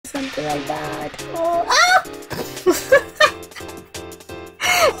something like that. Oh, ah!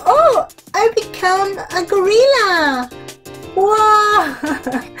 Oh, I become a gorilla. Wow.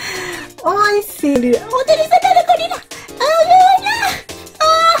 Oh, I see. Oh, there is another gorilla. Oh, gorilla.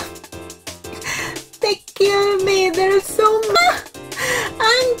 Ah. Take care of me. There's so much.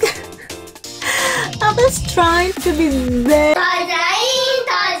 I was trying to be there.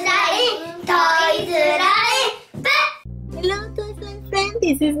 Hello, Toysline friend.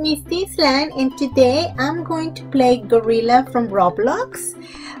 This is Miss Toysline, and today I'm going to play Gorilla from Roblox.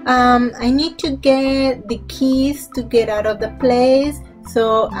 I need to get the keys to get out of the place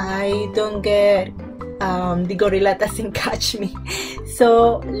so I don't get the gorilla doesn't catch me.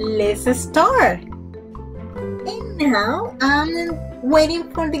 So let's start. And now I'm waiting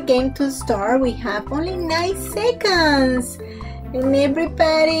for the game to start. We have only 9 seconds and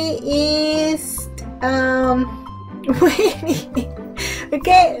everybody is waiting.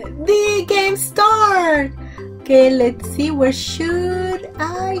 Okay, the game start. Okay, let's see, where should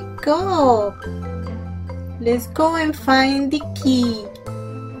I go? Let's go and find the key.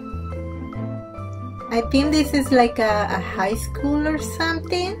 I think this is like a high school or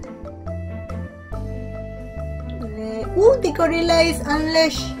something. Oh, the gorilla is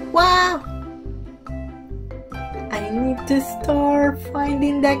unleashed. Wow. I need to start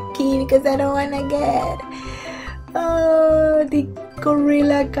finding that key because I don't want to get the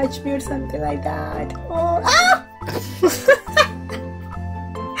gorilla catch me or something like that. Oh, ah!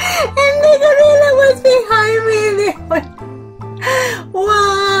 And the gorilla was behind me.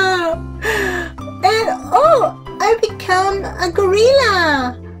 Wow. And oh, I become a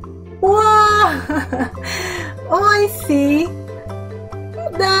gorilla. Wow. Oh, I see.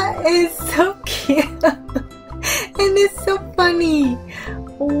 That is so cute. And it's so funny.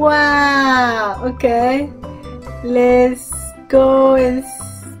 Wow. Okay. Let's go and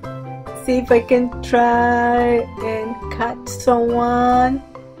see if I can try and catch someone.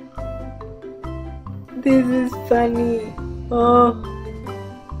 This is funny. Oh,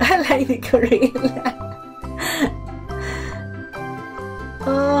 I like the gorilla.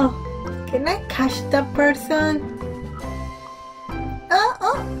 Oh, can I catch that person?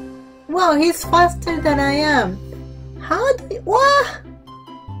 Oh, wow, he's faster than I am. How do you, what?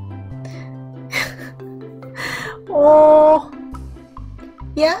 Oh,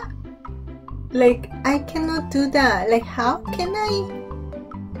 yeah, like I cannot do that. Like, how can I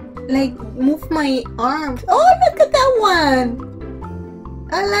like move my arms? Oh, look at that one.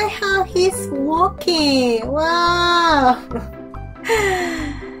 I like how he's walking. Wow.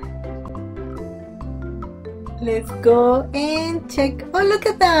 Let's go and check. Oh, look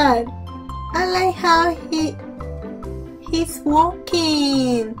at that. I like how he's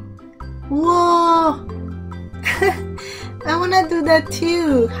walking. Whoa. I wanna do that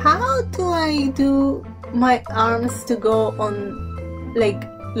too. How do I do my arms to go on like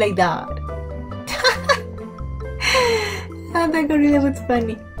that? Oh, the gorilla was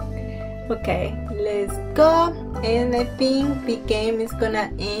funny. Okay, let's go. And I think the game is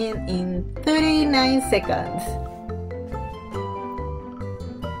gonna end in 39 seconds.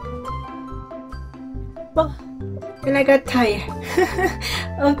 Oh, and I got tired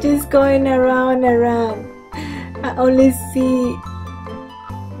of just going around. I only see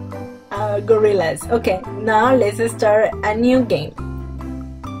gorillas. Okay, now let's start a new game.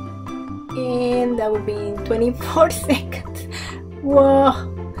 And that will be in 24 seconds. Whoa.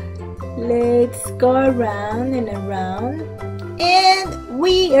 Let's go around and around. And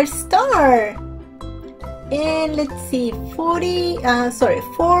we are start. And let's see, 4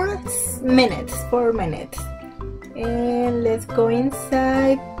 minutes. And let's go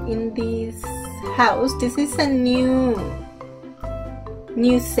inside in this house. This is a new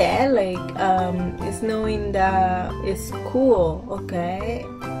set, like it's knowing that it's cool. Okay,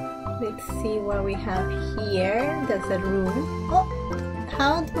 let's see what we have here. That's a room. Oh,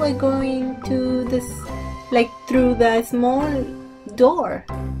 how do I go into this, like through the small door?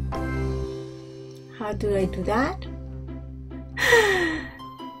 How do I do that?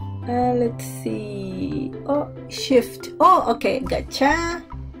 Let's see. Oh, shift. Oh, okay, gotcha.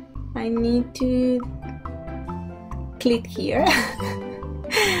 I need to click here.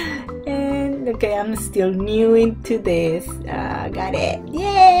 And okay, I'm still new into this. Got it.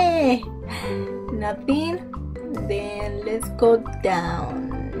 Yay! Nothing. Then let's go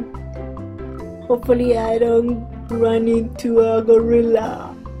down. Hopefully I don't run into a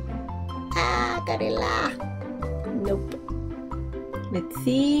gorilla. Gorilla. Nope. Let's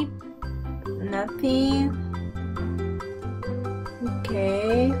see. Nothing.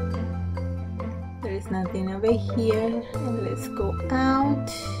 Okay. There is nothing over here. And let's go out.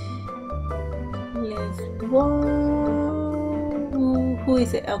 Whoa, who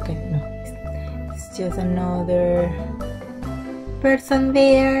is it? Okay, no, it's just another person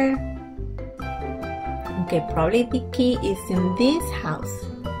there. Okay, probably the key is in this house.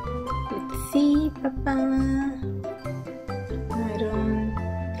 Let's see, Papa. I don't...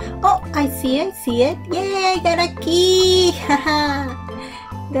 Oh, I see it. Yay, I got a key. Haha.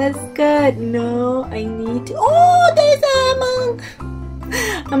 That's good. No, I need to... Oh, there's a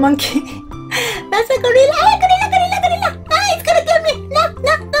monkey. That's a gorilla. Hey, gorilla. Ah, it's gonna kill me. No.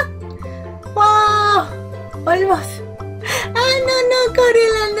 Wow, almost. Ah, no,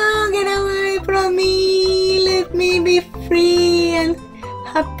 gorilla, no, get away from me. Let me be free and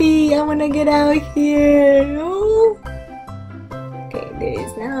happy. I wanna get out here. Oh. Okay, there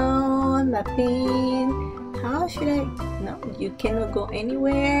is nothing. How should I? No, you cannot go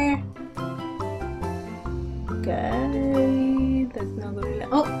anywhere. Okay, that's not gorilla.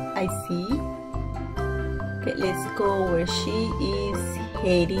 Oh, I see. Okay, let's go where she is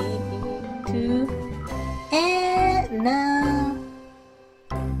heading to. And now,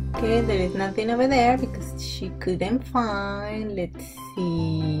 okay, there is nothing over there because she couldn't find. Let's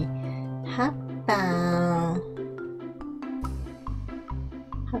see. How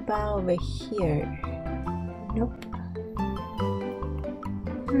about over here? Nope.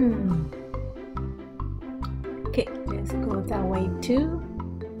 Okay, let's go that way too.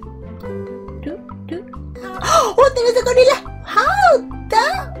 Oh, there is a gorilla! How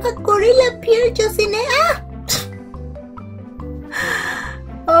that a gorilla appeared just in it? Ah!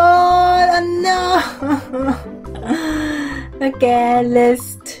 Oh no! Okay,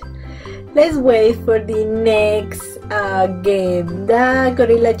 let's wait for the next game. That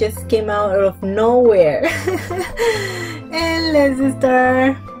gorilla just came out of nowhere. And let's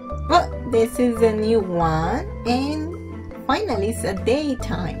start. Oh, this is a new one, and finally it's a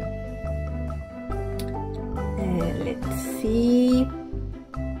daytime. Let's see.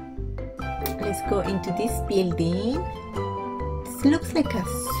 Let's go into this building. This looks like a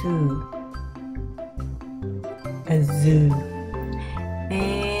zoo.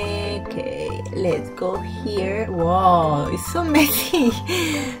 Okay, let's go here. Wow, it's so messy.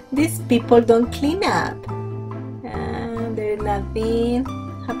 These people don't clean up. There's nothing.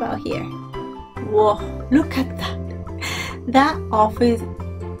 How about here? Whoa, look at that. That office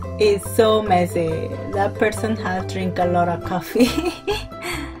is so messy. That person has drink a lot of coffee.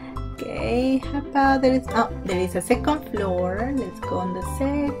 Okay, how about there is a second floor. Let's go on the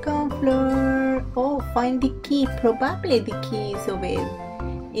second floor. Oh, find the key. Probably the key is over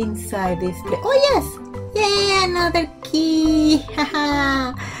inside this place. Oh yes, yeah, another key.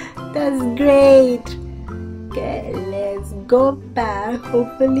 Haha, that's great. Okay, let's go back.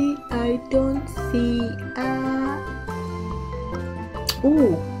 Hopefully I don't see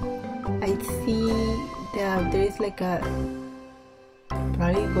ooh, I see that there is like a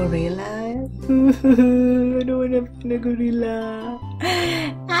probably gorilla. I don't want to find a gorilla.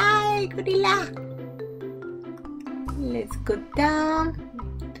 Hi, gorilla. Let's go down.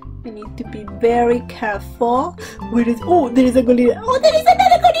 We need to be very careful. Where is? Oh, there is a gorilla. Oh, there is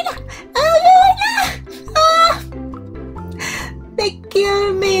another gorilla. Oh, they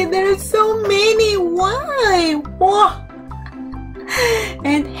kill me. There are so many. Why? Whoa.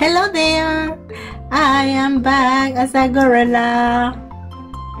 And hello there. I am back as a gorilla.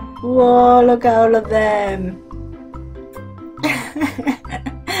 Whoa, look at all of them.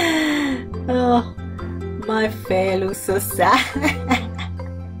 Oh, my face looks so sad.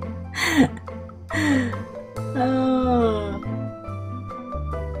 Oh,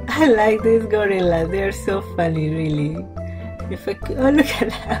 I like these gorillas. They're so funny, really. If I could, oh, look at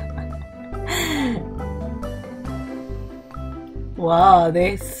that. Wow,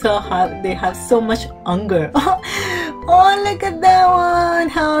 they have so much anger. Oh, look at that one!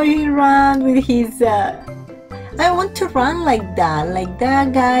 How he ran with his. I want to run like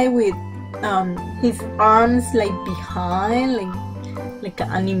that guy with his arms like behind, like an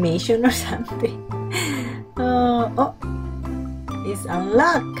animation or something. Oh, it's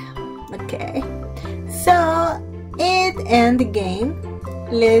unlocked. Okay, so it ends the game.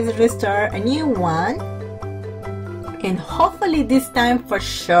 Let's restart a new one. And hopefully this time for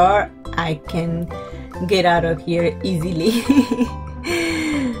sure I can get out of here easily.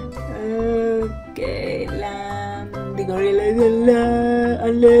 Okay, the gorilla is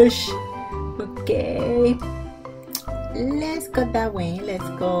unleash. Okay, let's go that way. Let's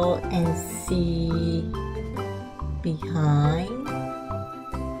go and see behind.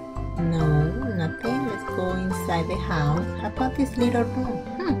 No, nothing. Let's go inside the house. How about this little room?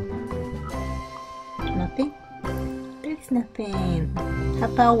 Nothing. Nothing. How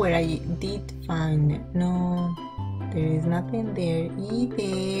about where I did find it. No, there is nothing there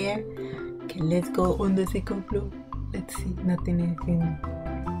either. Okay, let's go on the second floor. Let's see, nothing.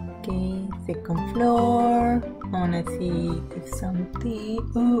 Okay, second floor. I wanna see if something.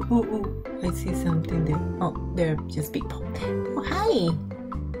 Oh, I see something there. Oh, there are just people. Oh, hi.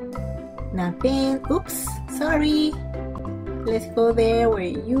 Nothing. Oops, sorry. Let's go there where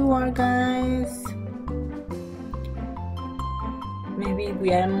you are, guys. Maybe we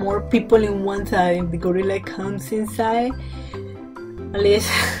are more people in one side. The gorilla comes inside. At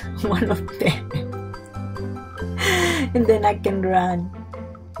least one of them. And then I can run.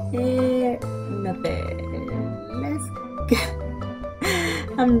 Nothing. Let's go.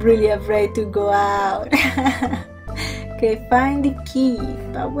 I'm really afraid to go out. Okay, find the key.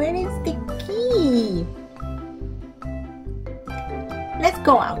 But where is the key? Let's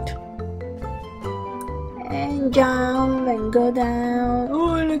go out. And jump and go down.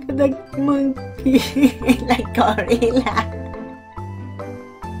 Oh, look at that monkey. Like gorilla.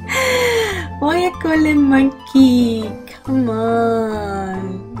 Why I call him monkey? Come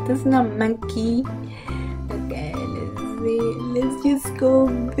on. That's not monkey. Okay, let's see. Let's just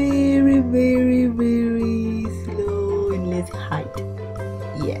go very, very, very slow and let's hide.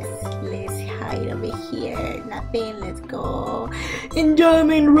 Yes, let's hide over here. Nothing. Let's go. Enjoy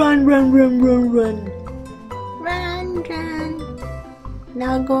and run. Run.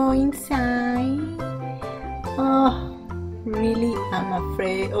 Now go inside. Oh, really? I'm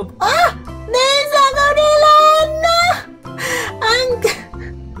afraid of. Ah! There's a gorilla! No!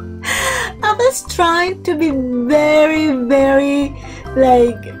 I was trying to be very, very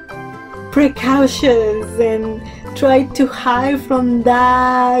like precautious and try to hide from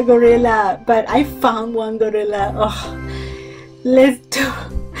that gorilla, but I found one gorilla. Oh, let's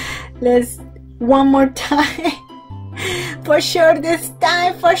one more time. For sure this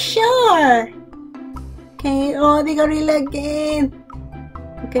time, for sure. Okay, oh, the gorilla again.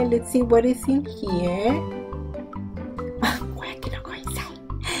 Okay, let's see what is in here. Why I cannot go inside?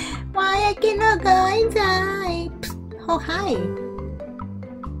 Why I cannot go inside? Oh, hi.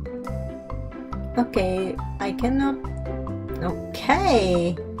 Okay, I cannot.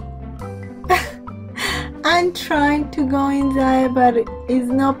 Okay. I'm trying to go inside, but it's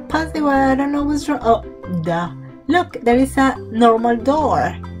not possible. I don't know what's wrong. Oh, duh. Look, there is a normal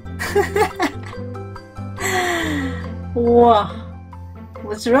door. Wow.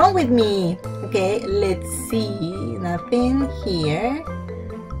 What's wrong with me? Okay, let's see. Nothing here.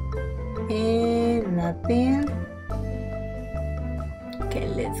 And nothing. Okay,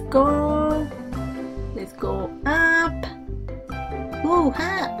 let's go. Let's go up.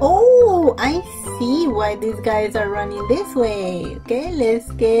 Oh, I see why these guys are running this way. Okay,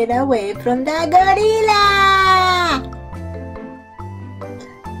 let's get away from the gorilla.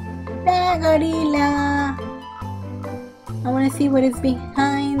 The gorilla. I want to see what is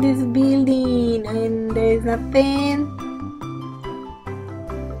behind this building, and there is nothing.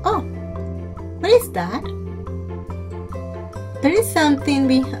 Oh, what is that? There is something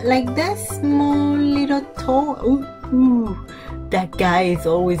behind, like that small little toe. Ooh, that guy is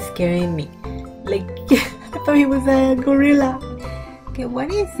always scaring me. Like, I thought he was a gorilla. Okay, what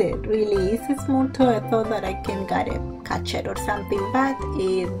is it really? It's a small toy. I thought that I can catch it or something, but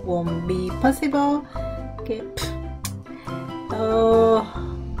it won't be possible. Okay. Oh,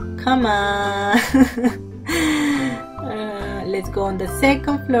 come on. Let's go on the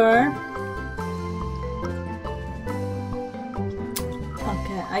second floor.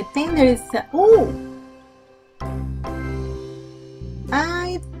 Okay, I think there is a... Oh!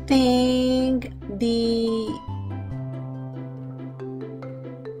 I think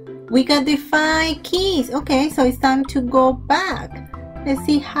we got the 5 keys. Okay, so it's time to go back. Let's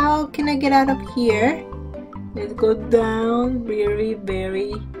see, how can I get out of here? Let's go down very,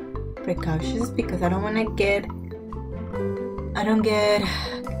 very precautious because I don't want to get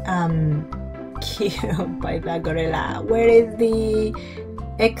killed by that gorilla. Where is the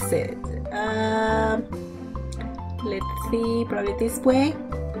exit? Let's see, probably this way.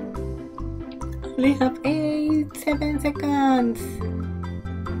 We have 7 seconds.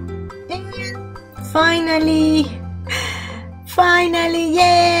 And finally,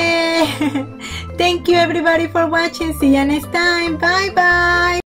 yeah! Thank you everybody for watching. See you next time. Bye bye.